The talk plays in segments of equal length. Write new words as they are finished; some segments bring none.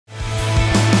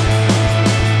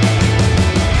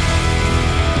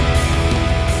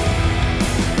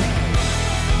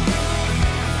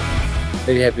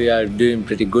very happy. We are doing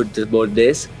pretty good both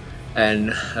days,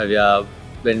 and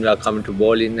when we are coming to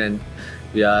bowling and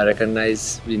we are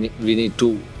recognized, we need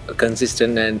to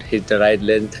consistent and hit the right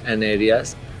length and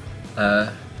areas.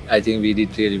 I think we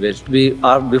did really well. We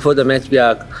are before the match we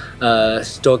are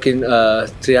stoking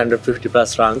 350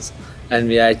 plus runs, and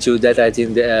we achieved that. I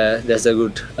think that's a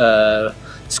good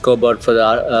scoreboard for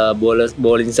the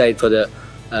bowling side for the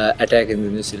attack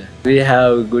in New Zealand. We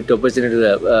have good opportunity to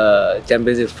the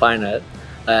championship final,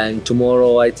 and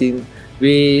tomorrow I think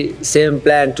we same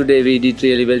plan today. We did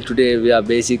really well today. We are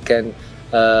basic, and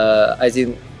I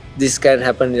think this can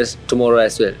happen just tomorrow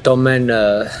as well. Tom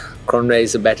and Conway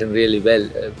is batting really well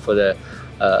for the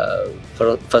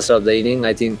first of the inning.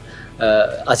 I think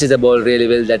Ashita bowled really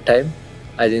well that time.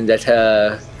 I think that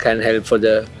can help for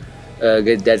the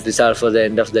get that result for the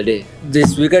end of the day.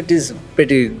 This wicket is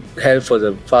pretty helpful for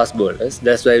the fast bowlers.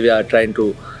 That's why we are trying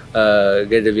to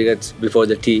get the wickets before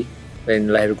the tee when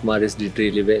Lahiri Kumar did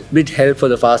really well. Bit help for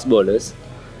the fast bowlers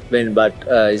but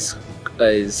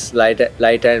is light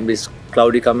and is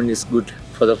cloudy coming is good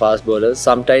for the fast bowlers.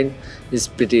 Sometimes it's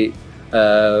pretty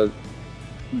good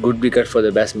wicket for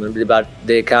the batsmen, but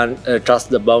they can't trust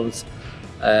the bounce.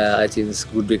 I think it's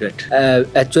good wicket.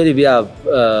 Actually, we are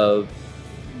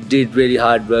did really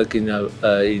hard work in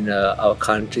our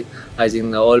country. I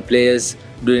think all players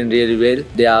doing really well.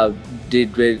 They did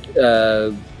very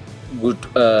good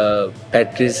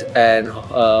practice and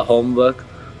homework.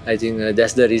 I think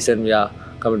that's the reason we are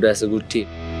coming to as a good team.